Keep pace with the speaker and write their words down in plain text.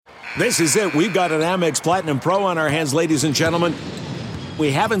This is it. We've got an Amex Platinum Pro on our hands, ladies and gentlemen.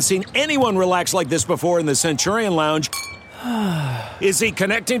 We haven't seen anyone relax like this before in the Centurion Lounge. Is he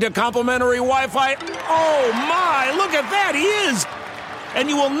connecting to complimentary Wi-Fi? Oh, my. Look at that. He is. And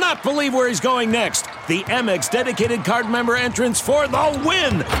you will not believe where he's going next. The Amex dedicated card member entrance for the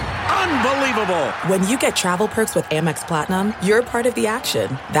win. Unbelievable. When you get travel perks with Amex Platinum, you're part of the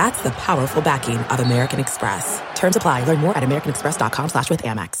action. That's the powerful backing of American Express. Terms apply. Learn more at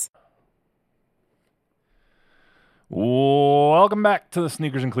americanexpress.com/withAmex. Welcome back to the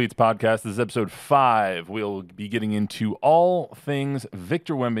Sneakers and Cleats podcast. This is episode 5. We'll be getting into all things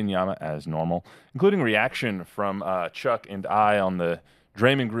Victor Wembanyama as normal, including reaction from Chuck and I on the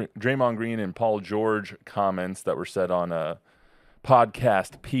Draymond Green and Paul George comments that were said on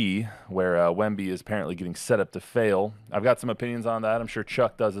Podcast P, where Wemby is apparently getting set up to fail. I've got some opinions on that. I'm sure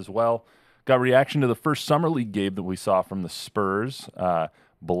Chuck does as well. Got reaction to the first Summer League game that we saw from the Spurs.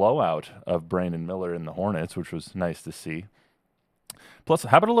 Blowout of Brandon Miller and the Hornets, which was nice to see. Plus,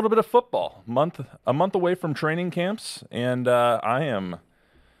 how about a little bit of football? A month away from training camps, and I am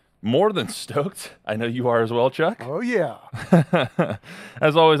more than stoked. I know you are as well, Chuck. Oh, yeah.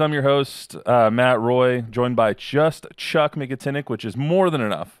 As always, I'm your host, Matt Roy, joined by just Chuck Mikatinik, which is more than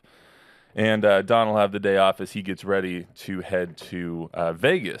enough. And Don will have the day off as he gets ready to head to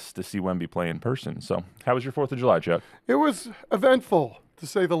Vegas to see Wemby play in person. So how was your 4th of July, Chuck? It was eventful, to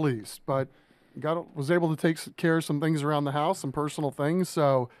say the least, but was able to take care of some things around the house, some personal things.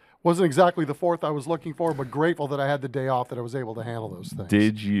 So wasn't exactly the 4th I was looking for, but grateful that I had the day off that I was able to handle those things.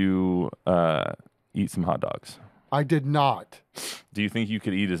 Did you eat some hot dogs? I did not. Do you think you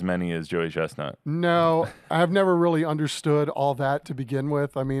could eat as many as Joey Chestnut? No, I've never really understood all that to begin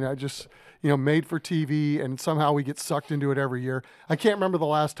with. I mean, I just, made for TV, and somehow we get sucked into it every year. I can't remember the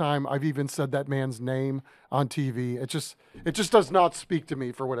last time I've even said that man's name on TV. It just does not speak to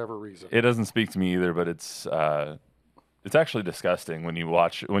me for whatever reason. It doesn't speak to me either, but it's actually disgusting when you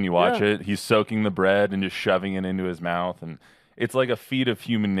watch it. He's soaking the bread and just shoving it into his mouth, and it's like a feat of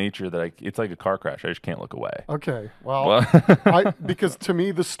human nature that it's like a car crash. I just can't look away. Okay, well, because to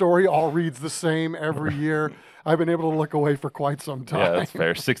me the story all reads the same every year. I've been able to look away for quite some time. Yeah, that's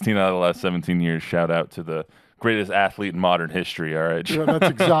fair. 16 out of the last 17 years. Shout out to the greatest athlete in modern history. All right. Yeah, that's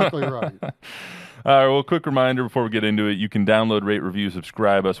exactly right. All right, well, quick reminder before we get into it, you can download, rate, review,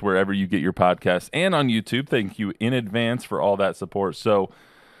 subscribe us wherever you get your podcasts and on YouTube. Thank you in advance for all that support. So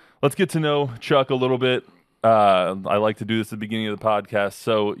let's get to know Chuck a little bit. I like to do this at the beginning of the podcast.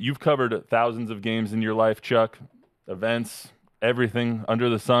 So you've covered thousands of games in your life, Chuck, events, everything under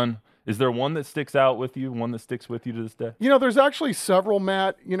the sun. Is there one that sticks out with you, one that sticks with you to this day? There's actually several,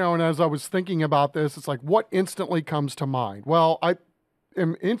 Matt, and as I was thinking about this, it's like, what instantly comes to mind? Well, I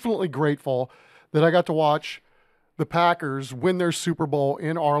am infinitely grateful that I got to watch the Packers win their Super Bowl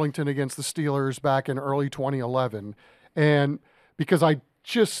in Arlington against the Steelers back in early 2011. And because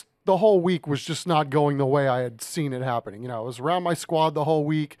the whole week was just not going the way I had seen it happening. I was around my squad the whole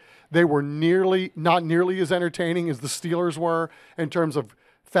week. They were not nearly as entertaining as the Steelers were in terms of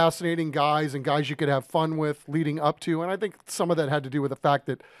fascinating guys and guys you could have fun with leading up to. And I think some of that had to do with the fact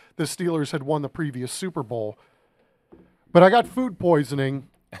that the Steelers had won the previous Super Bowl. But I got food poisoning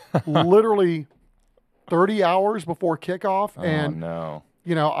literally 30 hours before kickoff. And, no.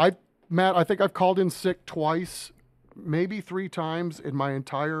 Matt, I think I've called in sick twice, maybe 3 times in my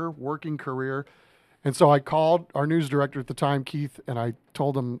entire working career. And so I called our news director at the time, Keith, and I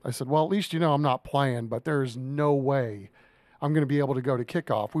told him, I said, well, at least I'm not playing, but there's no way I'm going to be able to go to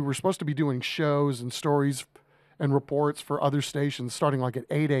kickoff. We were supposed to be doing shows and stories and reports for other stations starting like at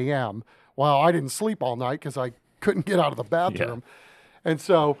 8 a.m. Well, I didn't sleep all night because I couldn't get out of the bathroom. Yeah. And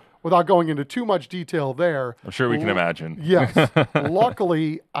so without going into too much detail there. I'm sure we can imagine. Yes.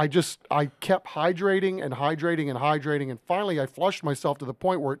 Luckily, I kept hydrating and hydrating and hydrating, and finally I flushed myself to the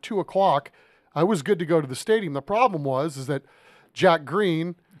point where at 2 o'clock I was good to go to the stadium. The problem is that Jack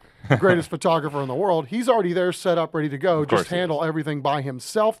Green, the greatest photographer in the world, he's already there set up, ready to go, just handle everything by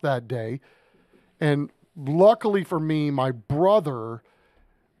himself that day. And luckily for me, my brother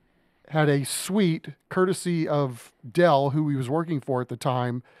had a suite courtesy of Dell, who he was working for at the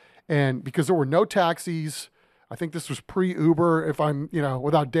time. And because there were no taxis, I think this was pre-Uber, if I'm,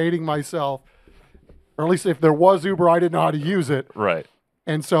 without dating myself, or at least if there was Uber, I didn't know how to use it. Right.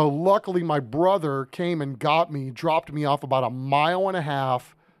 And so luckily my brother came and got me, dropped me off about 1.5 miles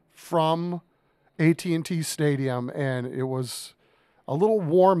from AT&T Stadium, and it was a little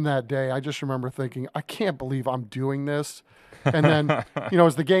warm that day. I just remember thinking, I can't believe I'm doing this. And then,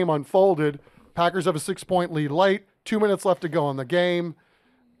 as the game unfolded, Packers have a 6-point lead late, 2 minutes left to go in the game.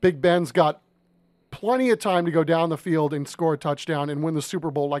 Big Ben's got plenty of time to go down the field and score a touchdown and win the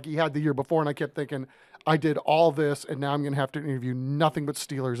Super Bowl like he had the year before. And I kept thinking, I did all this, and now I'm going to have to interview nothing but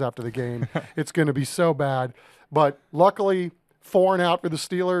Steelers after the game. It's going to be so bad. But luckily, 4 and out for the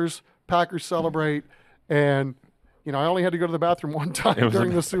Steelers. Packers celebrate, and I only had to go to the bathroom one time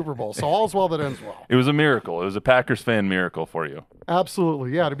during the Super Bowl. So all's well that ends well. It was a miracle. It was a Packers fan miracle for you.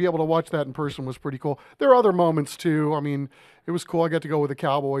 Absolutely. Yeah, to be able to watch that in person was pretty cool. There are other moments, too. I mean, it was cool. I got to go with the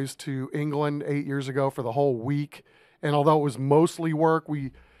Cowboys to England 8 years ago for the whole week. And although it was mostly work,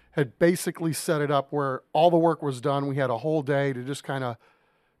 we had basically set it up where all the work was done. We had a whole day to just kind of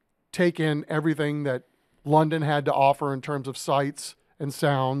take in everything that London had to offer in terms of sights and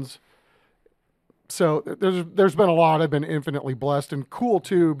sounds. So there's been a lot. I've been infinitely blessed and cool,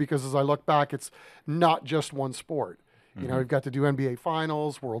 too, because as I look back, it's not just one sport. We've got to do NBA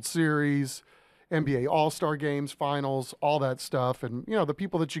Finals, World Series, NBA All-Star Games, Finals, all that stuff. And, the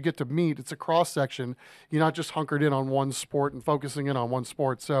people that you get to meet, it's a cross-section. You're not just hunkered in on one sport and focusing in on one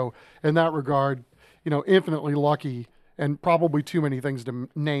sport. So in that regard, infinitely lucky, and probably too many things to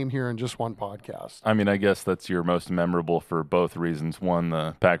name here in just one podcast. I mean, I guess that's your most memorable for both reasons. One,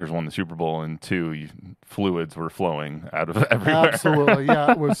 the Packers won the Super Bowl, and two, fluids were flowing out of everywhere. Absolutely,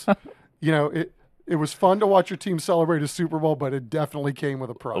 yeah. It was, it was fun to watch your team celebrate a Super Bowl, but it definitely came with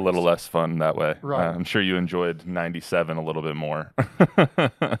a price. A little less fun that way. Right. I'm sure you enjoyed 97 a little bit more.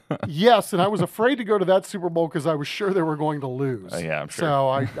 Yes, and I was afraid to go to that Super Bowl because I was sure they were going to lose. Yeah, I'm sure. So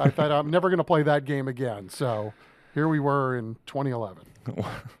I thought I'm never going to play that game again. So here we were in 2011.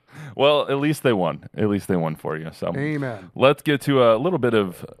 Well, at least they won. At least they won for you. So Amen. Let's get to a little bit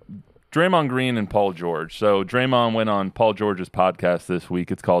of Draymond Green and Paul George. So Draymond went on Paul George's podcast this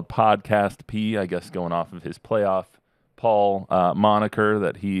week. It's called Podcast P, I guess going off of his playoff Paul moniker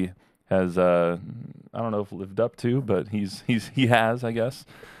that he has, I don't know if lived up to, but he has, I guess.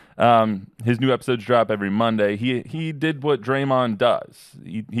 His new episodes drop every Monday. He did what Draymond does.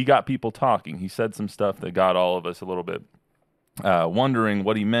 He got people talking. He said some stuff that got all of us a little bit wondering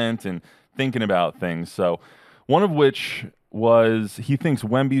what he meant and thinking about things. So one of which was he thinks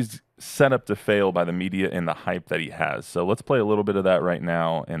Wemby's set up to fail by the media and the hype that he has. So let's play a little bit of that right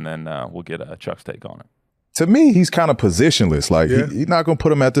now, and then we'll get Chuck's take on it. To me, he's kind of positionless. Like he's not going to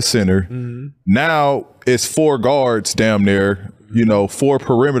put him at the center. Mm-hmm. Now it's 4 guards damn near, 4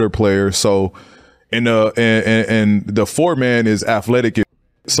 perimeter players. So and the 4-man is athletic.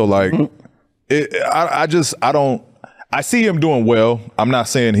 So like I see him doing well. I'm not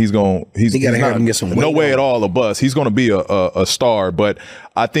saying he's not no way at all a bust. He's going to be a star, but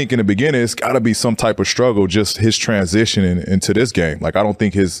I think in the beginning it's got to be some type of struggle, just his transition into this game. Like I don't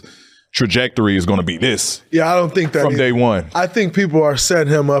think his trajectory is going to be this. Yeah, I don't think that from day one. I think people are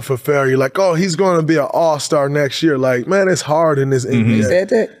setting him up for failure. Like, oh, he's going to be an all-star next year. Like, man, it's hard in this NBA. You said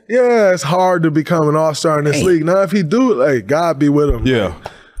that? Yeah, it's hard to become an all-star in this league. Now, if he do, like, God be with him. Yeah, man.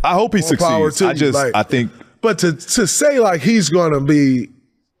 I hope he succeeds. I think. But to say like he's going to be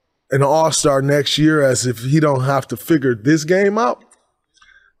an all-star next year as if he don't have to figure this game out,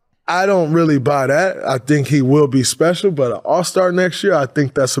 I don't really buy that. I think he will be special, but an all-star next year, I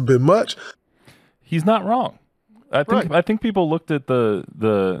think that's a bit much. He's not wrong. I think people looked at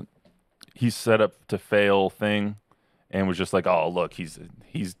the he's set up to fail thing and was just like, oh, look, he's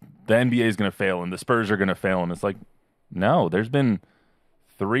the NBA is going to fail and the Spurs are going to fail. And it's like, no, there's been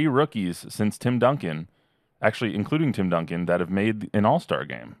 3 rookies since Tim Duncan, actually including Tim Duncan, that have made an all-star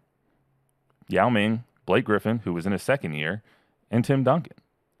game. Yao Ming, Blake Griffin, who was in his second year, and Tim Duncan.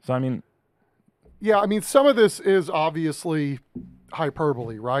 So, I mean... Yeah, I mean, some of this is obviously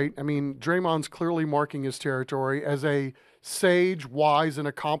hyperbole, right? I mean, Draymond's clearly marking his territory as a sage, wise, and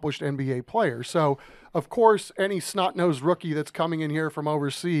accomplished NBA player. So, of course, any snot-nosed rookie that's coming in here from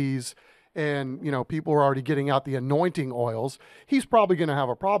overseas and, people are already getting out the anointing oils, he's probably going to have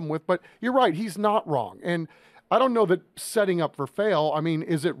a problem with. But you're right, he's not wrong. And I don't know that setting up for fail, I mean,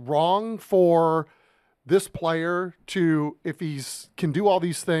 is it wrong for this player to, if he's can do all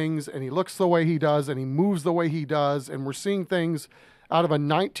these things and he looks the way he does and he moves the way he does, and we're seeing things out of a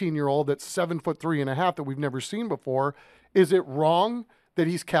 19-year-old that's 7'3.5" that we've never seen before, is it wrong that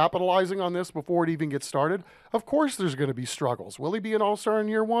he's capitalizing on this before it even gets started? Of course there's going to be struggles. Will he be an all-star in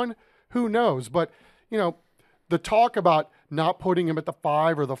year 1? Who knows? But, the talk about not putting him at the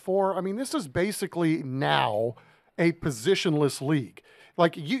 5 or the 4, I mean, this is basically now a positionless league.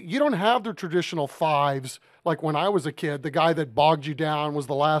 Like, you don't have the traditional 5s like when I was a kid, the guy that bogged you down was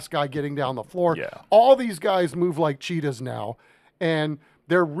the last guy getting down the floor. Yeah. All these guys move like cheetahs now, and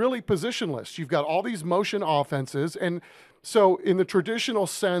they're really positionless. You've got all these motion offenses, and so in the traditional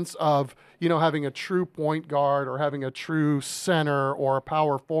sense of, having a true point guard or having a true center or a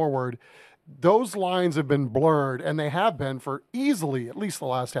power forward, those lines have been blurred, and they have been for easily at least the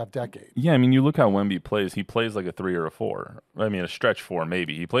last half decade. Yeah, I mean, you look how Wemby plays. He plays like a 3 or a 4. I mean, a stretch 4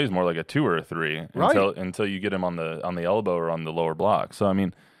 maybe. He plays more like a 2 or a 3 until you get him on the elbow or on the lower block. So I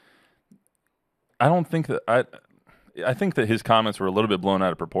mean, I don't think that I think that his comments were a little bit blown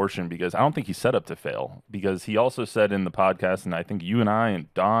out of proportion because I don't think he's set up to fail. Because he also said in the podcast, and I think you and I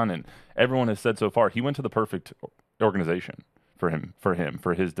and Don and everyone has said so far, he went to the perfect organization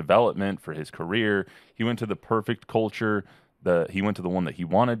for his development, for his career. He went to the perfect culture. He went to the one that he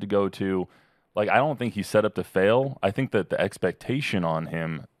wanted to go to. Like, I don't think he's set up to fail. I think that the expectation on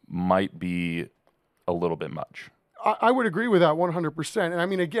him might be a little bit much. I would agree with that 100%. And I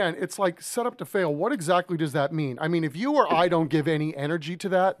mean, again, it's like set up to fail. What exactly does that mean? I mean, if you or I don't give any energy to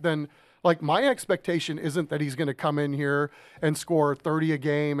that, then like my expectation isn't that he's going to come in here and score 30 a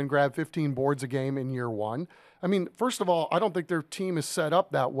game and grab 15 boards a game in year one. I mean, first of all, I don't think their team is set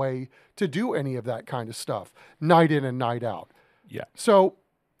up that way to do any of that kind of stuff, night in and night out. Yeah. So,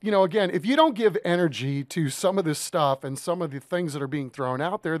 again, if you don't give energy to some of this stuff and some of the things that are being thrown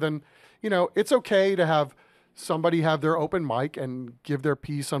out there, then, it's okay to have somebody have their open mic and give their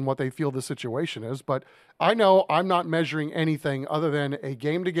piece on what they feel the situation is. But I know I'm not measuring anything other than a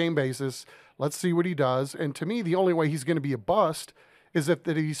game-to-game basis. Let's see what he does. And to me, the only way he's going to be a bust is if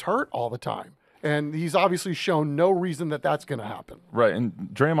that he's hurt all the time. And he's obviously shown no reason that that's going to happen. Right.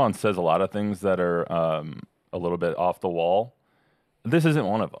 And Draymond says a lot of things that are a little bit off the wall. This isn't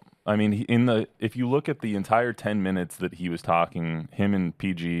one of them. I mean, if you look at the entire 10 minutes that he was talking, him and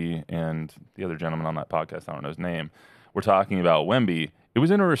PG and the other gentleman on that podcast, I don't know his name, were talking about Wemby. It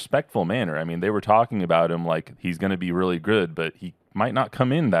was in a respectful manner. I mean, they were talking about him like he's going to be really good, but he might not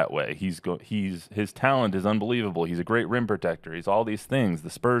come in that way. His talent is unbelievable. He's a great rim protector. He's all these things.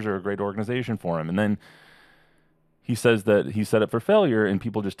 The Spurs are a great organization for him. And then he says that he's set up for failure, and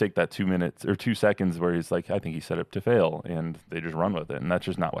people just take that 2 minutes or 2 seconds where he's like, I think he's set up to fail, and they just run with it. And that's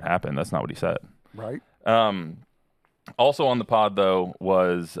just not what happened. That's not what he said. Right. Also on the pod, though,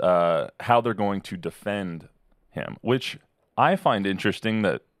 was how they're going to defend him, which I find interesting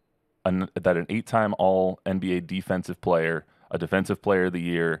that an 8-time All-NBA defensive player, a defensive player of the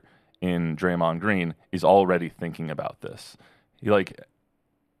year in Draymond Green, is already thinking about this.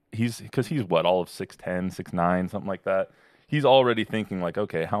 He's what, all of 6'10", 6'9", something like that. He's already thinking like,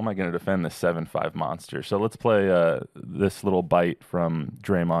 okay, how am I going to defend this 7'5" monster? So let's play this little bite from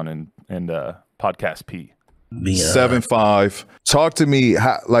Draymond and Podcast P. 7'5". Talk to me.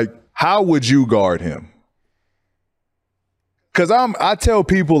 How would you guard him? Because I tell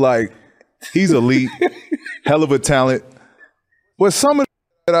people like he's elite, hell of a talent. But some of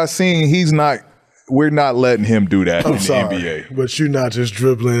that I've seen, we're not letting him do that in the NBA. But you're not just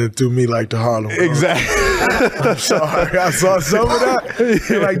dribbling through me like the Harlem. Exactly. I'm sorry. I saw some of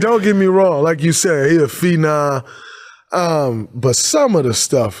that. Like, don't get me wrong. Like you said, he's a phenom. But some of the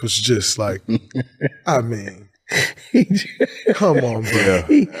stuff was just like, I mean, come on, bro.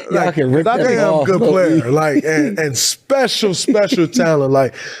 Like a damn good player. Like, and special talent.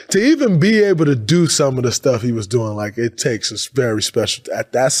 Like, to even be able to do some of the stuff he was doing, like, it takes a very special,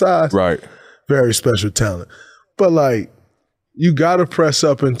 at that size. Right. Very special talent. But like, you got to press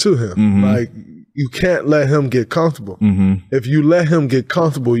up into him. Mm-hmm. Like, you can't let him get comfortable. Mm-hmm. If you let him get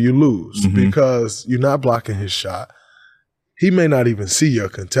comfortable, you lose because you're not blocking his shot. He may not even see your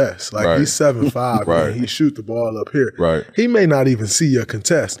contest. Like, he's 7'5", and he shoot the ball up here. Right. He may not even see your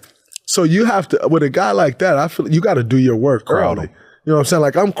contest. So you have to, with a guy like that, I feel you got to do your work early. You know what I'm saying?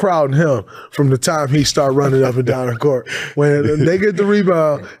 Like, I'm crowding him from the time he start running up and down the court. When they get the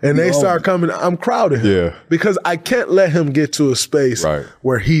rebound and they start coming, I'm crowding him. Yeah. Because I can't let him get to a space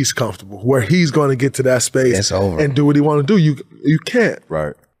where he's comfortable, where he's going to get to that space and do what he want to do. You can't.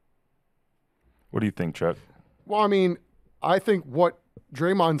 Right. What do you think, Chuck? Well, I mean, I think what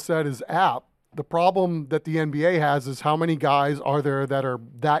Draymond said is apt. The problem that the NBA has is how many guys are there that are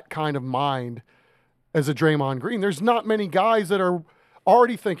that kind of mind as a Draymond Green. There's not many guys that are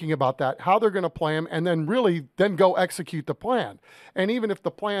already thinking about that, how they're going to play him, and then go execute the plan. And even if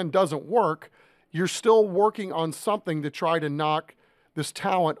the plan doesn't work, you're still working on something to try to knock this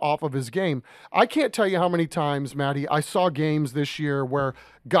talent off of his game. I can't tell you how many times, Maddie, I saw games this year where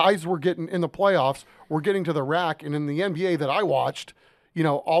guys were getting in the playoffs, were getting to the rack, and in the NBA that I watched,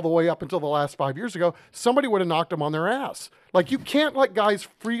 all the way up until the last 5 years ago, somebody would have knocked them on their ass. Like, you can't let guys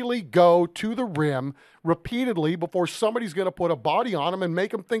freely go to the rim repeatedly before somebody's going to put a body on them and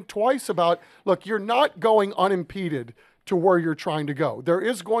make them think twice about, look, you're not going unimpeded to where you're trying to go. There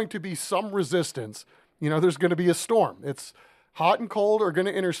is going to be some resistance. There's going to be a storm. It's hot and cold are going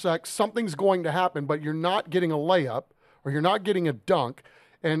to intersect. Something's going to happen, but you're not getting a layup or you're not getting a dunk.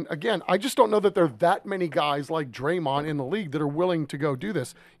 And again, I just don't know that there are that many guys like Draymond in the league that are willing to go do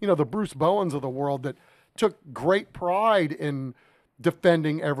this. You know, the Bruce Bowens of the world that took great pride in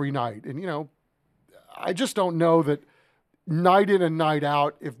defending every night. And, you know, I just don't know that night in and night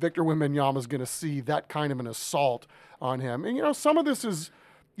out if Victor Wembanyama is going to see that kind of an assault on him. And, you know, some of this is,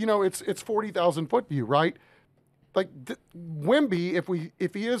 you know, it's 40,000 foot view, right? Like Wemby,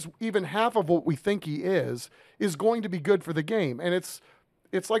 if he is even half of what we think he is going to be good for the game. And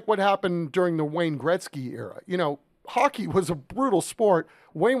it's like what happened during the Wayne Gretzky era. You know, hockey was a brutal sport,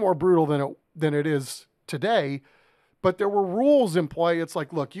 way more brutal than it is today. But there were rules in play. It's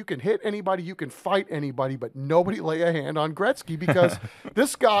like, look, you can hit anybody, you can fight anybody, but nobody lay a hand on Gretzky because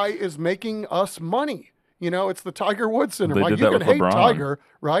this guy is making us money. You know, it's the Tiger Woods syndrome. Like, you can hate LeBron. Tiger,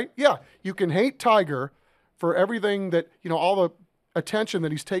 right? Yeah, you can hate Tiger for everything that, you know, all the attention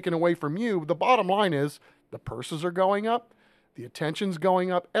that he's taken away from you. The bottom line is the purses are going up, the attention's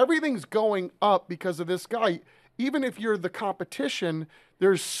going up, everything's going up because of this guy. Even if you're the competition,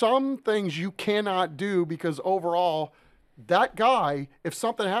 there's some things you cannot do because overall, that guy, if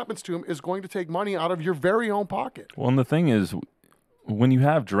something happens to him, is going to take money out of your very own pocket. Well, and the thing is, when you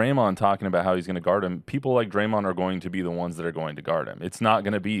have Draymond talking about how he's going to guard him, people like Draymond are going to be the ones that are going to guard him. It's not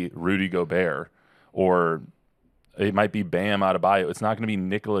going to be Rudy Gobert, or it might be Bam Adebayo. It's not going to be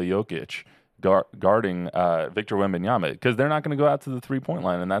Nikola Jokic guarding Victor Wembanyama because they're not going to go out to the three-point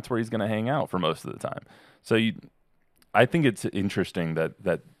line, and that's where he's going to hang out for most of the time. So I think it's interesting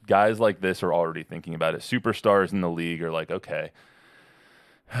that guys like this are already thinking about it. Superstars in the league are like, okay,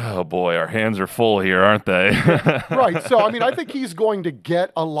 oh boy, our hands are full here, aren't they? Right. So, I mean, I think he's going to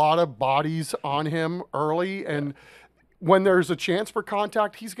get a lot of bodies on him early, and when there's a chance for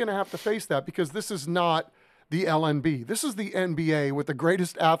contact, he's going to have to face that because this is not the LNB. This is the NBA with the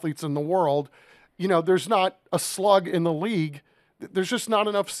greatest athletes in the world. You know, there's not a slug in the league. There's just not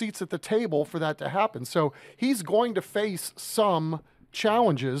enough seats at the table for that to happen. So he's going to face some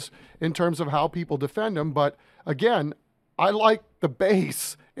challenges in terms of how people defend him. But again, I like the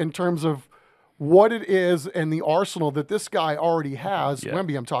base in terms of what it is and the arsenal that this guy already has. Yeah.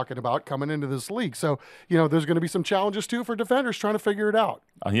 Wemby, I'm talking about, coming into this league. So, you know, there's going to be some challenges too for defenders trying to figure it out.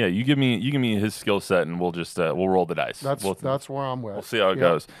 Yeah, you give me his skill set, and we'll just we'll roll the dice. That's where I'm with. We'll see how it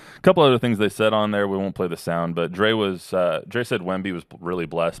goes. A couple other things they said on there. We won't play the sound, but Dre said Wemby was really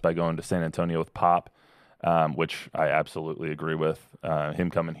blessed by going to San Antonio with Pop, which I absolutely agree with.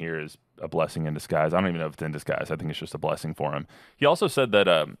 Him coming here is a blessing in disguise. I don't even know if it's in disguise. I think it's just a blessing for him. He also said that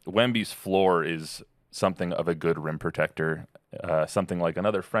Wemby's floor is something of a good rim protector, something like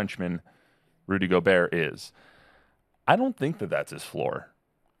another Frenchman, Rudy Gobert, is. I don't think that that's his floor.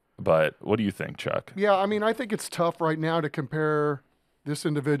 But what do you think, Chuck? Yeah, I mean, I think it's tough right now to compare this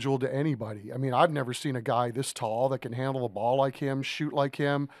individual to anybody. I mean, I've never seen a guy this tall that can handle the ball like him, shoot like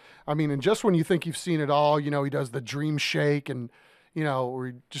him. I mean, and just when you think you've seen it all, you know, he does the dream shake and, you know, or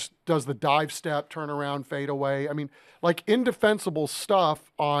he just does the dive step, turn around, fade away. I mean, like indefensible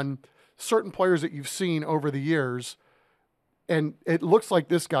stuff on certain players that you've seen over the years, and it looks like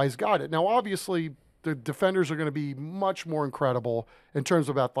this guy's got it. Now, obviously, the defenders are going to be much more incredible in terms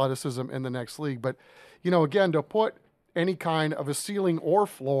of athleticism in the next league. But, you know, again, to put any kind of a ceiling or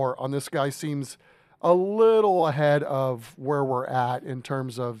floor on this guy seems a little ahead of where we're at in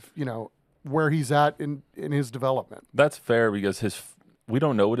terms of, you know, where he's at in his development. That's fair because we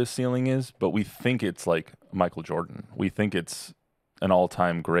don't know what his ceiling is, but we think it's like Michael Jordan. We think it's an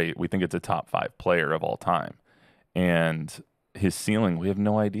all-time great. We think it's a top 5 player of all time. And his ceiling, we have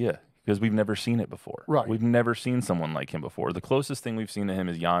no idea. Because we've never seen it before. Right. We've never seen someone like him before. The closest thing we've seen to him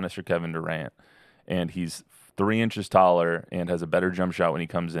is Giannis or Kevin Durant. And he's 3 inches taller and has a better jump shot when he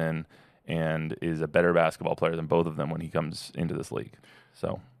comes in and is a better basketball player than both of them when he comes into this league.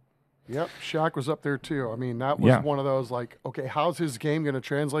 So, yep, Shaq was up there too. I mean, that was one of those like, okay, how's his game going to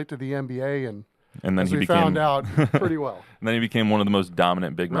translate to the NBA? And then he found out pretty well. And then he became one of the most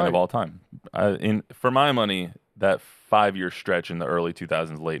dominant big men of all time. For my money, that 5-year stretch in the early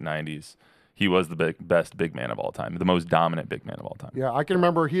 2000s, late 90s, he was the best big man of all time, the most dominant big man of all time. Yeah, I can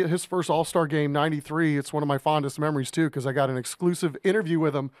remember his first All-Star game, 93. It's one of my fondest memories, too, because I got an exclusive interview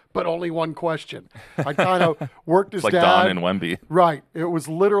with him, but only one question. I kind of worked his like dad. Don and Wemby. Right. It was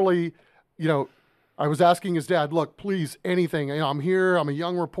literally, you know, I was asking his dad, look, please, anything. You know, I'm here. I'm a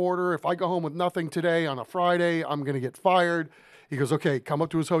young reporter. If I go home with nothing today on a Friday, I'm going to get fired. He goes, okay, come up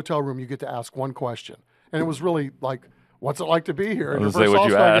to his hotel room. You get to ask one question. And it was really like, what's it like to be here? I was going to say,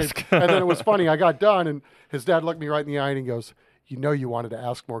 what'd you ask? And then it was funny. I got done, and his dad looked me right in the eye, and he goes, you know you wanted to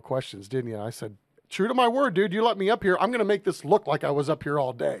ask more questions, didn't you? And I said, true to my word, dude, you let me up here, I'm going to make this look like I was up here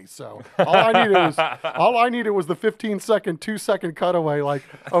all day. So all I needed was the 15-second, 2-second cutaway. Like,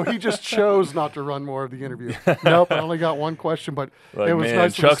 oh, he just chose not to run more of the interview. Nope, I only got one question, but like, it was man,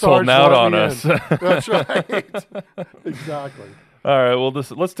 nice. Chuck's holding out on us. That's right. Exactly. All right, well,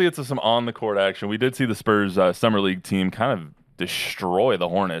 let's get to some on-the-court action. We did see the Spurs Summer League team kind of destroy the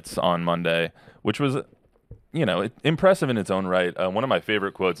Hornets on Monday, which was, impressive in its own right. One of my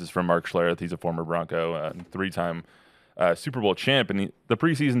favorite quotes is from Mark Schlereth. He's a former Bronco, 3-time Super Bowl champ, and the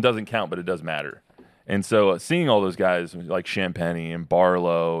preseason doesn't count, but it does matter. And so seeing all those guys like Champagnie and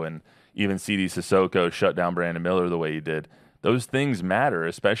Barlow and even C.D. Sissoko shut down Brandon Miller the way he did, those things matter,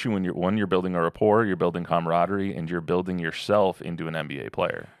 especially when you're building a rapport, you're building camaraderie, and you're building yourself into an NBA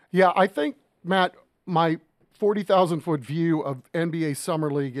player. Yeah, I think, Matt, my 40,000-foot view of NBA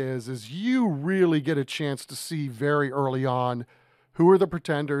Summer League is you really get a chance to see very early on who are the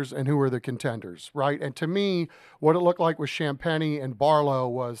pretenders and who are the contenders, right? And to me, what it looked like with Champagnie and Barlow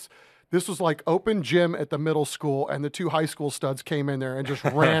was this was like open gym at the middle school, and the 2 high school studs came in there and just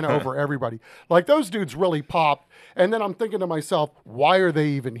ran over everybody. Like, those dudes really popped. And then I'm thinking to myself, why are they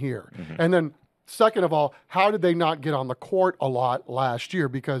even here? Mm-hmm. And then second of all, how did they not get on the court a lot last year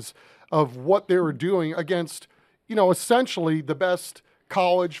because of what they were doing against, essentially the best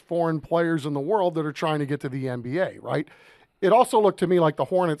college foreign players in the world that are trying to get to the NBA, right? It also looked to me like the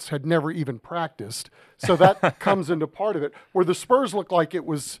Hornets had never even practiced. So that comes into part of it, where the Spurs looked like it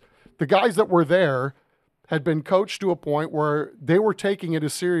was the guys that were there had been coached to a point where they were taking it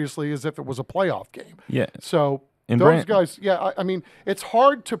as seriously as if it was a playoff game. Yeah. So those guys, I mean, it's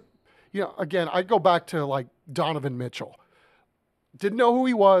hard to, again, I go back to like Donovan Mitchell. Didn't know who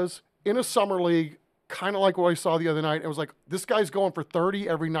he was in a summer league, kind of like what I saw the other night. It was like, this guy's going for 30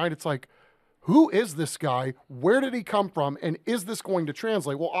 every night. It's like, who is this guy? Where did he come from? And is this going to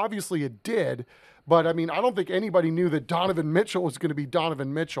translate? Well, obviously it did. But, I mean, I don't think anybody knew that Donovan Mitchell was going to be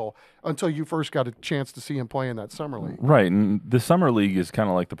Donovan Mitchell until you first got a chance to see him play in that summer league. Right, and the summer league is kind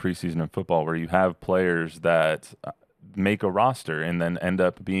of like the preseason in football, where you have players that make a roster and then end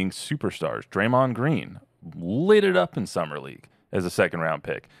up being superstars. Draymond Green lit it up in summer league as a second-round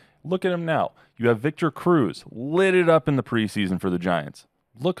pick. Look at him now. You have Victor Cruz lit it up in the preseason for the Giants.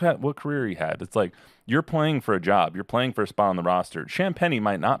 Look at what career he had. It's like you're playing for a job. You're playing for a spot on the roster. Champagnie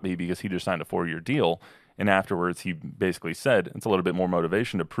might not be because he just signed a 4-year deal, and afterwards he basically said it's a little bit more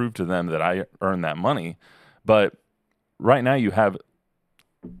motivation to prove to them that I earned that money. But right now you have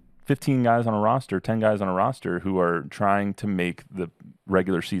 15 guys on a roster, 10 guys on a roster who are trying to make the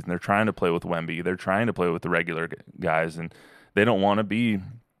regular season. They're trying to play with Wemby. They're trying to play with the regular guys, and they don't want to be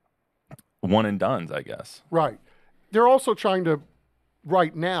one and dones, I guess. Right. They're also trying to,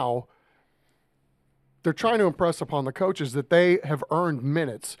 right now, they're trying to impress upon the coaches that they have earned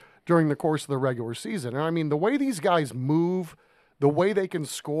minutes during the course of the regular season. And I mean, the way these guys move, the way they can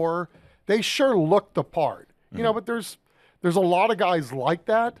score, they sure look the part. You know, but there's a lot of guys like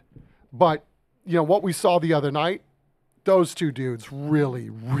that. But, you know, what we saw the other night, those two dudes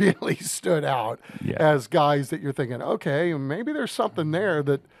really, really stood out as guys that you're thinking, okay, maybe there's something there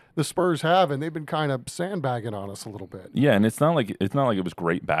that the Spurs have, and they've been kind of sandbagging on us a little bit. Yeah, and it's not like it was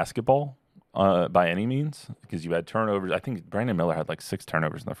great basketball by any means, because you had turnovers. I think Brandon Miller had like 6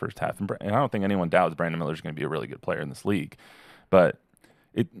 turnovers in the first half, and I don't think anyone doubts Brandon Miller's going to be a really good player in this league. But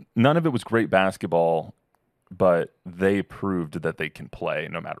none of it was great basketball, but they proved that they can play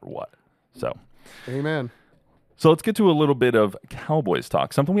no matter what. So, amen. So let's get to a little bit of Cowboys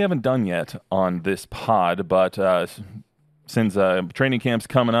talk, something we haven't done yet on this pod, but since training camp's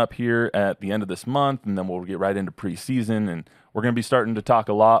coming up here at the end of this month, and then we'll get right into preseason, and we're going to be starting to talk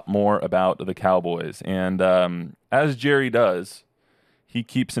a lot more about the Cowboys. And as Jerry does, he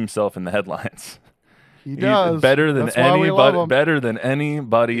keeps himself in the headlines. He does. Better than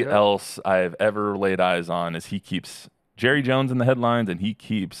anybody else I've ever laid eyes on, is he keeps Jerry Jones in the headlines, and he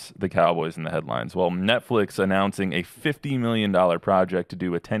keeps the Cowboys in the headlines. Well, Netflix announcing a $50 million project to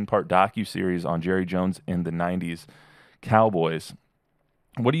do a 10-part docuseries on Jerry Jones in the 90s Cowboys.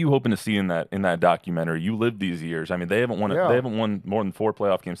 What are you hoping to see in that documentary? You lived these years. I mean, they haven't won more than 4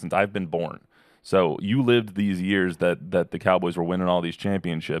 playoff games since I've been born. So you lived these years that the Cowboys were winning all these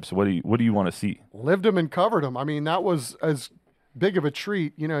championships. What do you want to see? Lived them and covered them. I mean, that was as big of a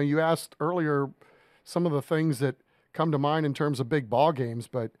treat. You know, you asked earlier some of the things that come to mind in terms of big ball games,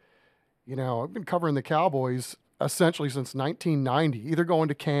 but you know, I've been covering the Cowboys essentially since 1990, either going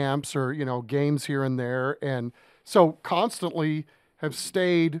to camps or, you know, games here and there, and so constantly have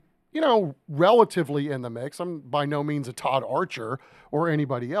stayed, you know, relatively in the mix. I'm by no means a Todd Archer or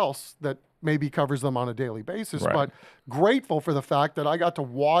anybody else that maybe covers them on a daily basis, but grateful for the fact that I got to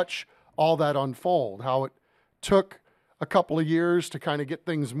watch all that unfold, how it took a couple of years to kind of get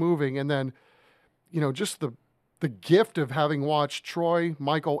things moving. And then, just the gift of having watched Troy,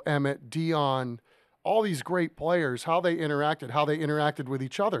 Michael, Emmett, Dion, all these great players, how they interacted with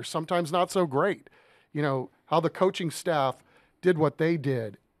each other, sometimes not so great. How the coaching staff did what they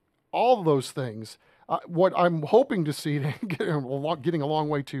did, all of those things. What I'm hoping to see, getting a long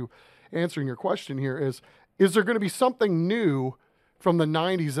way to answering your question here, is there going to be something new from the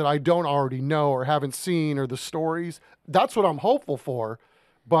 90s that I don't already know or haven't seen, or the stories? That's what I'm hopeful for.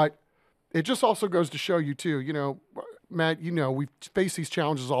 But it just also goes to show you too, Matt, we face these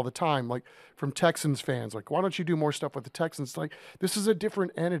challenges all the time, like from Texans fans, like, why don't you do more stuff with the Texans? Like, this is a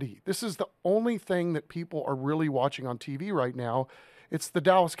different entity. This is the only thing that people are really watching on TV right now. It's the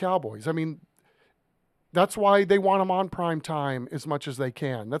Dallas Cowboys. I mean, that's why they want them on prime time as much as they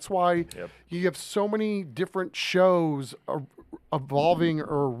can. That's why you have so many different shows evolving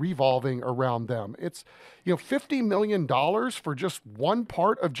or revolving around them. It's, $50 million for just one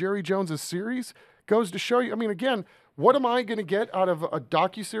part of Jerry Jones's series goes to show you. I mean, again, what am I going to get out of a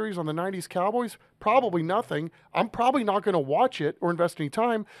docuseries on the 90s Cowboys? Probably nothing. I'm probably not going to watch it or invest any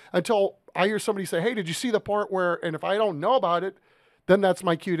time until I hear somebody say, hey, did you see the part where, and if I don't know about it, then that's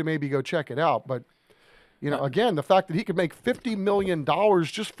my cue to maybe go check it out. But again, the fact that he could make $50 million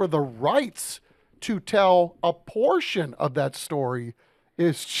just for the rights to tell a portion of that story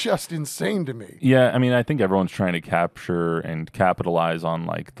is just insane to me. Yeah, I mean, I think everyone's trying to capture and capitalize on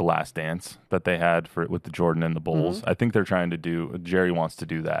like the Last Dance that they had with the Jordan and the Bulls. Mm-hmm. I think they're trying to Jerry wants to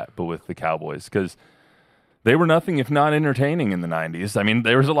do that, but with the Cowboys, because they were nothing if not entertaining in the 90s. I mean,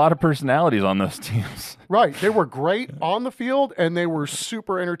 there was a lot of personalities on those teams. Right. They were great on the field, and they were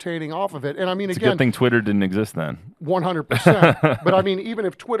super entertaining off of it. And I mean, it's again, a good thing Twitter didn't exist then. 100%. But I mean, even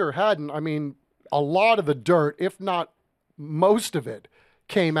if Twitter hadn't, I mean, a lot of the dirt, if not most of it,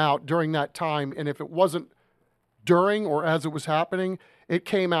 came out during that time. And if it wasn't during or as it was happening, it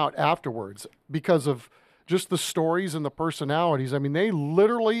came out afterwards because of just the stories and the personalities. I mean, they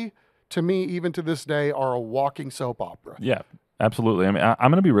literally, to me, even to this day, are a walking soap opera. Yeah, absolutely. I mean,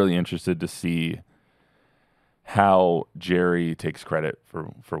 I'm going to be really interested to see how Jerry takes credit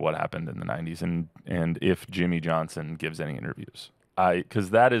for what happened in the 90s and if Jimmy Johnson gives any interviews.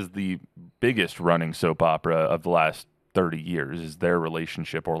 Because that is the biggest running soap opera of the last 30 years is their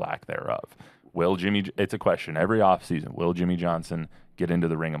relationship or lack thereof. It's a question every offseason. Will Jimmy Johnson get into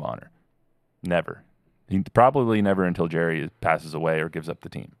the Ring of Honor? Never. Probably never until Jerry passes away or gives up the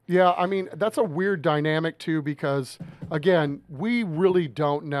team. Yeah, I mean, that's a weird dynamic, too, because, again, we really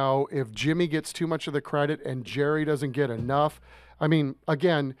don't know if Jimmy gets too much of the credit and Jerry doesn't get enough. I mean,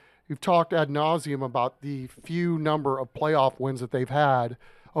 again, we've talked ad nauseum about the few number of playoff wins that they've had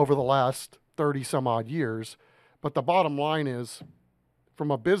over the last 30-some-odd years. But the bottom line is, from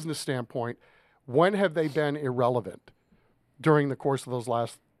a business standpoint, when have they been irrelevant during the course of those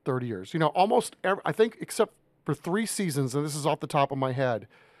last 30 years? Almost every, I think except for 3 seasons, and this is off the top of my head,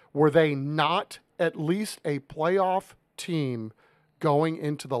 were they not at least a playoff team going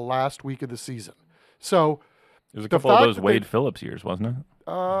into the last week of the season? So there's a couple of those Wade Phillips years, wasn't it?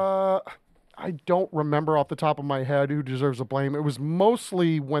 I don't remember off the top of my head who deserves the blame. It was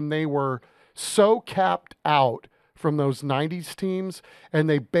mostly when they were so capped out from those 90s teams, and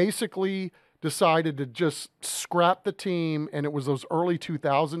they basically decided to just scrap the team, and it was those early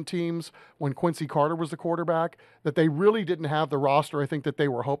 2000 teams when Quincy Carter was the quarterback that they really didn't have the roster I think that they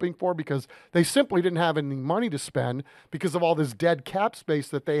were hoping for because they simply didn't have any money to spend because of all this dead cap space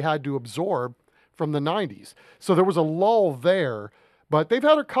that they had to absorb from the 90s. So there was a lull there, but they've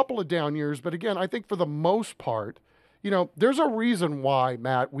had a couple of down years. But again, I think for the most part, there's a reason why,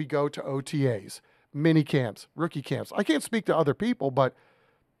 Matt, we go to OTAs, mini camps, rookie camps. I can't speak to other people, but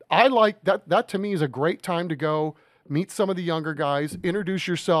I like that. That to me is a great time to go meet some of the younger guys, introduce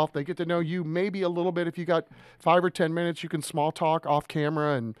yourself. They get to know you maybe a little bit. If you got 5 or 10 minutes, you can small talk off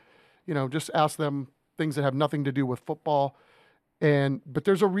camera and, just ask them things that have nothing to do with football. But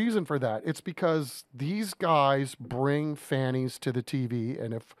there's a reason for that. It's because these guys bring fannies to the TV.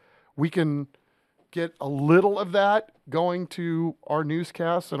 And if we can get a little of that going to our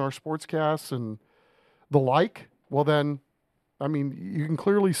newscasts and our sportscasts and the like, well then, I mean, you can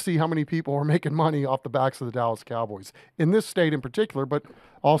clearly see how many people are making money off the backs of the Dallas Cowboys in this state in particular, but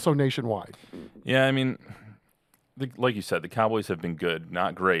also nationwide. Yeah, I mean, like you said, the Cowboys have been good,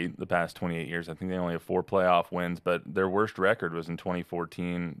 not great, the past 28 years. I think they only have 4 playoff wins, but their worst record was in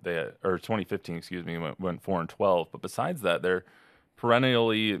 2015. 2015, excuse me, went 4-12. But besides that, they're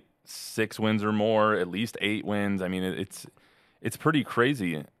perennially 6 wins or more, at least 8 wins. I mean, it's pretty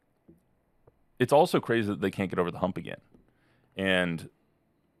crazy. It's also crazy that they can't get over the hump again. And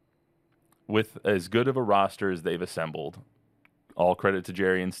with as good of a roster as they've assembled, all credit to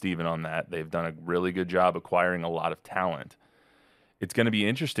Jerry and Steven on that. They've done a really good job acquiring a lot of talent. It's going to be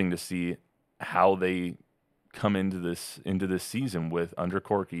interesting to see how they come into this season with under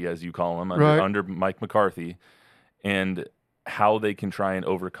Corky, as you call him, under Mike McCarthy, and how they can try and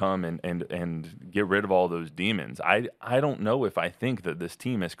overcome and get rid of all those demons. I don't know if I think that this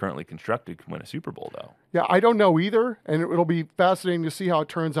team as currently constructed can win a Super Bowl, though. Yeah, I don't know either, and it'll be fascinating to see how it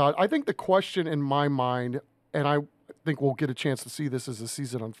turns out. I think the question in my mind, and I think we'll get a chance to see this as the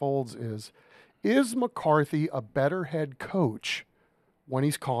season unfolds, is McCarthy a better head coach when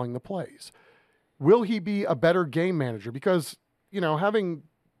he's calling the plays? Will he be a better game manager? Because, having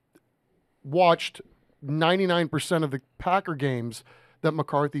watched 99% of the Packer games that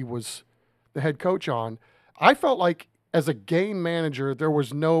McCarthy was the head coach on, I felt like as a game manager, there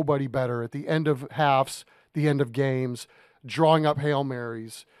was nobody better at the end of halves, the end of games, drawing up Hail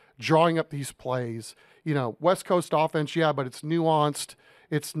Marys, drawing up these plays. West Coast offense, yeah, but it's nuanced.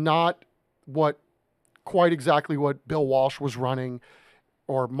 It's not quite exactly what Bill Walsh was running,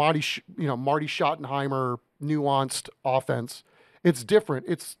 or Marty Schottenheimer nuanced offense. It's different.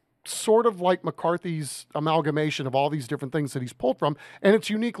 It's sort of like McCarthy's amalgamation of all these different things that he's pulled from, and it's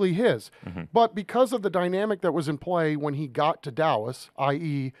uniquely his. Mm-hmm. But because of the dynamic that was in play when he got to Dallas,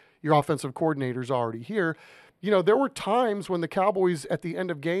 i.e. your offensive coordinator's already here, there were times when the Cowboys at the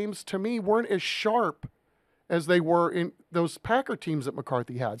end of games, to me, weren't as sharp as they were in those Packer teams that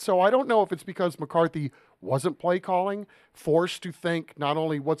McCarthy had. So I don't know if it's because McCarthy wasn't play calling, forced to think not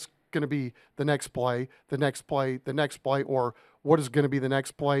only what's going to be the next play, the next play, the next play, or what is going to be the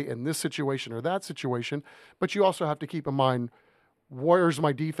next play in this situation or that situation, but you also have to keep in mind, where's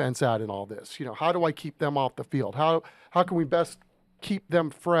my defense at in all this? How do I keep them off the field? How can we best keep them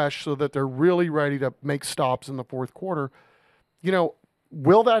fresh so that they're really ready to make stops in the fourth quarter?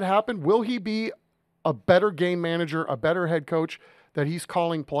 Will that happen? Will he be a better game manager, a better head coach that he's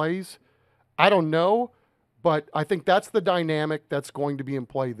calling plays? I don't know, but I think that's the dynamic that's going to be in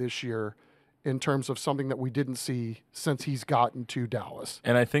play this year in terms of something that we didn't see since he's gotten to Dallas.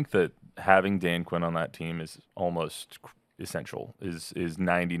 And I think that having Dan Quinn on that team is almost essential, is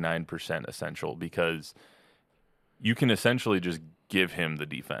 99% essential, because you can essentially just give him the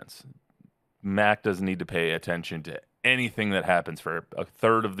defense. Mac doesn't need to pay attention to anything that happens for a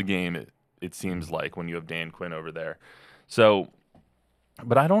third of the game, it seems like, when you have Dan Quinn over there. So,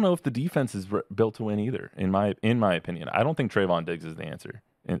 but I don't know if the defense is built to win either, in my opinion. I don't think Trayvon Diggs is the answer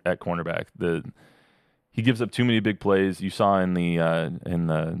at cornerback. He gives up too many big plays. You saw in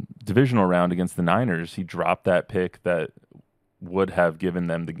the divisional round against the Niners, he dropped that pick that would have given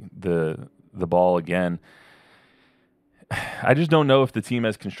them the ball again. I just don't know if the team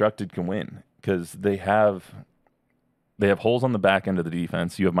as constructed can win, because they have holes on the back end of the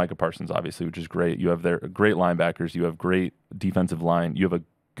defense. You have Micah Parsons, obviously, which is great. You have their great linebackers. You have great defensive line. You have a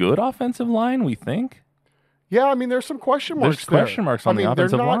good offensive line, we think. Yeah, I mean, there's some question marks. There's question marks on the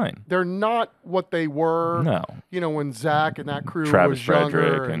offensive line. They're not what they were. No. When Zach and that crew Travis was younger,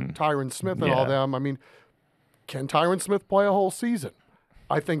 Frederick and Tyron Smith and all them. I mean, can Tyron Smith play a whole season?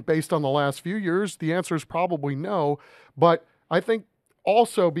 I think based on the last few years, the answer is probably no. But I think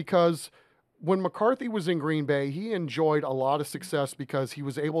also because when McCarthy was in Green Bay, he enjoyed a lot of success because he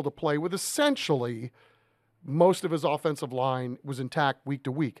was able to play with essentially most of his offensive line was intact week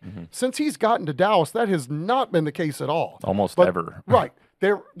to week. Mm-hmm. Since he's gotten to Dallas, that has not been the case at all. Almost ever. Right.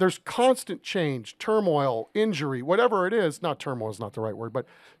 There's constant change, turmoil, injury, whatever it is. Not turmoil is not the right word, but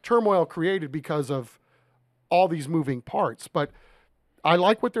turmoil created because of all these moving parts. But I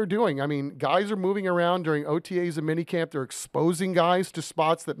like what they're doing. I mean, guys are moving around during OTAs and minicamp. They're exposing guys to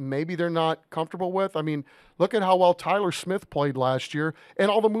spots that maybe they're not comfortable with. I mean, look at how well Tyler Smith played last year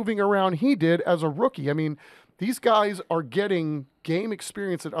and all the moving around he did as a rookie. I mean, these guys are getting game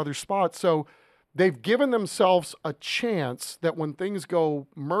experience at other spots. So they've given themselves a chance that when things go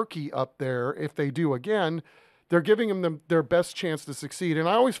murky up there, if they do again, they're giving them their best chance to succeed. And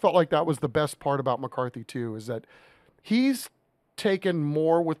I always felt like that was the best part about McCarthy too, is that he's taken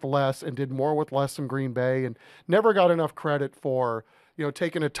more with less and did more with less in Green Bay, and never got enough credit for,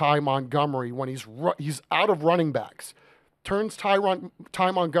 taking a Ty Montgomery when he's out of running backs, turns Ty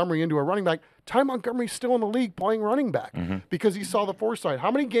Montgomery into a running back. Ty Montgomery's still in the league playing running back because he saw the foresight. How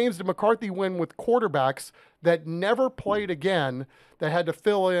many games did McCarthy win with quarterbacks that never played again, that had to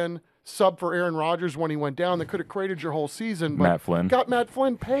fill in, sub for Aaron Rodgers when he went down, that could have created your whole season? But Matt Flynn. Got Matt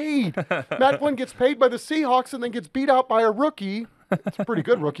Flynn paid. Matt Flynn gets paid by the Seahawks and then gets beat out by a rookie. It's a pretty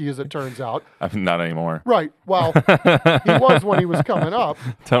good rookie, as it turns out. Not anymore. Right. Well, he was when he was coming up.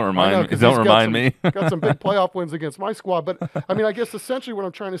 Don't remind me. Got some big playoff wins against my squad. But, I mean, I guess essentially what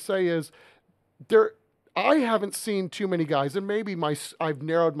I'm trying to say is I haven't seen too many guys, and maybe I've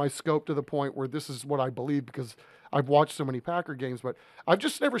narrowed my scope to the point where this is what I believe because I've watched so many Packer games, but I've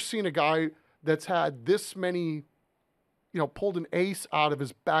just never seen a guy that's had this many, pulled an ace out of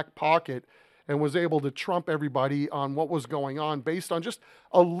his back pocket and was able to trump everybody on what was going on based on just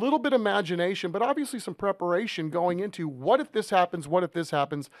a little bit of imagination, but obviously some preparation going into what if this happens, what if this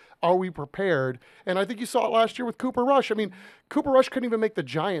happens, are we prepared? And I think you saw it last year with Cooper Rush. I mean, Cooper Rush couldn't even make the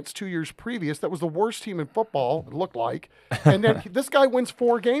Giants 2 years previous. That was the worst team in football, it looked like. And then this guy wins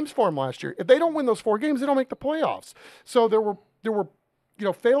 4 games for him last year. If they don't win those 4 games, they don't make the playoffs. So there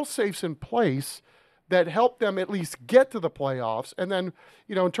were fail-safes in place that helped them at least get to the playoffs. And then,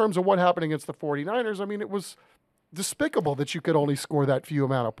 in terms of what happened against the 49ers, I mean, it was despicable that you could only score that few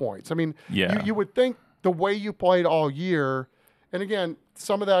amount of points. I mean, you would think the way you played all year, and again,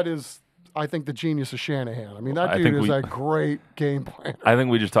 some of that is, I think, the genius of Shanahan. I mean, that dude is a great game planner. I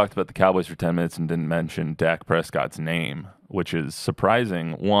think we just talked about the Cowboys for 10 minutes and didn't mention Dak Prescott's name, which is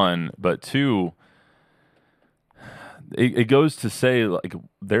surprising, one, but two, it goes to say, like,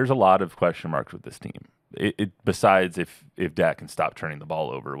 there's a lot of question marks with this team. Besides if Dak can stop turning the ball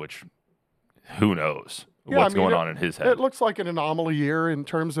over, which who knows what's going on in his head. It looks like an anomaly year in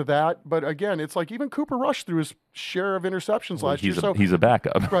terms of that. But again, it's like even Cooper Rush threw his share of interceptions last year. So he's a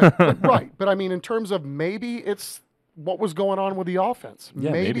backup. Right. But I mean, in terms of maybe it's what was going on with the offense.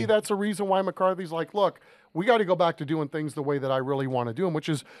 Yeah, maybe that's a reason why McCarthy's like, look, we got to go back to doing things the way that I really want to do them, which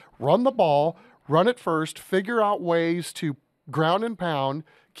is run the ball, run it first, figure out ways to ground and pound,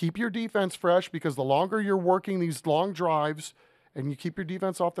 keep your defense fresh, because the longer you're working these long drives and you keep your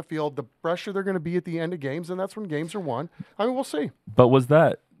defense off the field, the fresher they're going to be at the end of games, and that's when games are won. I mean, we'll see. But was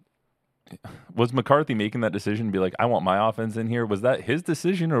McCarthy making that decision to be like, I want my offense in here? Was that his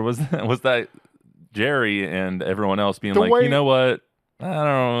decision, or was that Jerry and everyone else being you know what? I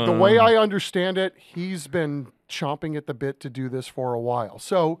don't know. The way I understand it, he's been chomping at the bit to do this for a while.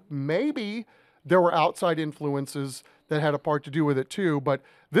 So maybe there were outside influences that had a part to do with it too, but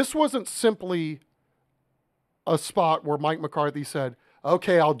this wasn't simply a spot where Mike McCarthy said,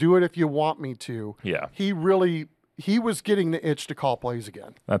 okay, I'll do it if you want me to. Yeah. He was getting the itch to call plays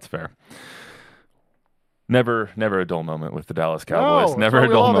again. That's fair. Never a dull moment with the Dallas Cowboys. No, never a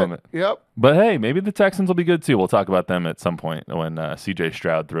dull moment. Yep. But hey, maybe the Texans will be good too. We'll talk about them at some point when C.J.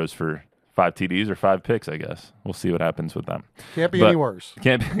 Stroud throws for 5 TDs or 5 picks, I guess. We'll see what happens with them. Can't be any worse.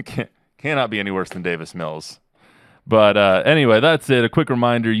 Cannot be any worse than Davis Mills. But anyway, that's it. A quick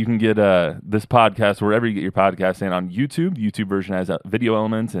reminder, you can get this podcast wherever you get your podcast, and on YouTube. The YouTube version has video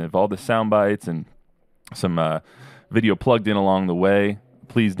elements and all the sound bites and some video plugged in along the way.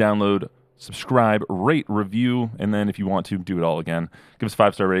 Please download, subscribe, rate, review, and then if you want to, do it all again. Give us a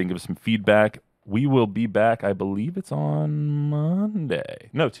 5-star rating, give us some feedback. We will be back, I believe it's on Monday.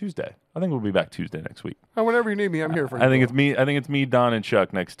 No, Tuesday. I think we'll be back Tuesday next week. And whenever you need me, I'm here for you. I think it's me, Don, and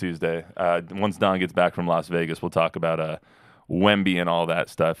Chuck next Tuesday. Once Don gets back from Las Vegas, we'll talk about Wemby and all that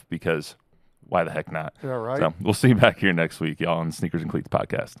stuff, because why the heck not? Yeah, right. So we'll see you back here next week, y'all, on the Sneakers and Cleats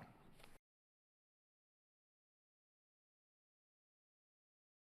podcast.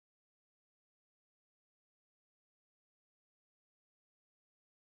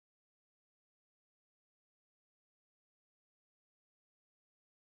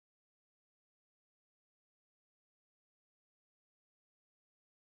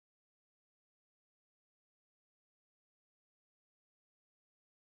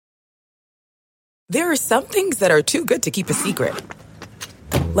 There are some things that are too good to keep a secret.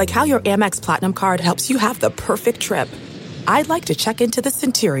 Like how your Amex Platinum card helps you have the perfect trip. I'd like to check into the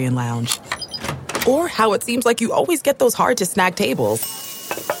Centurion Lounge. Or how it seems like you always get those hard-to-snag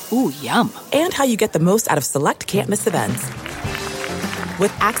tables. Ooh, yum. And how you get the most out of select can't-miss events.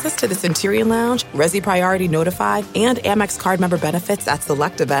 With access to the Centurion Lounge, Resi Priority Notified, and Amex card member benefits at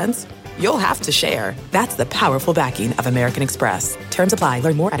select events, you'll have to share. That's the powerful backing of American Express. Terms apply.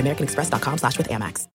 Learn more at americanexpress.com/withAmex.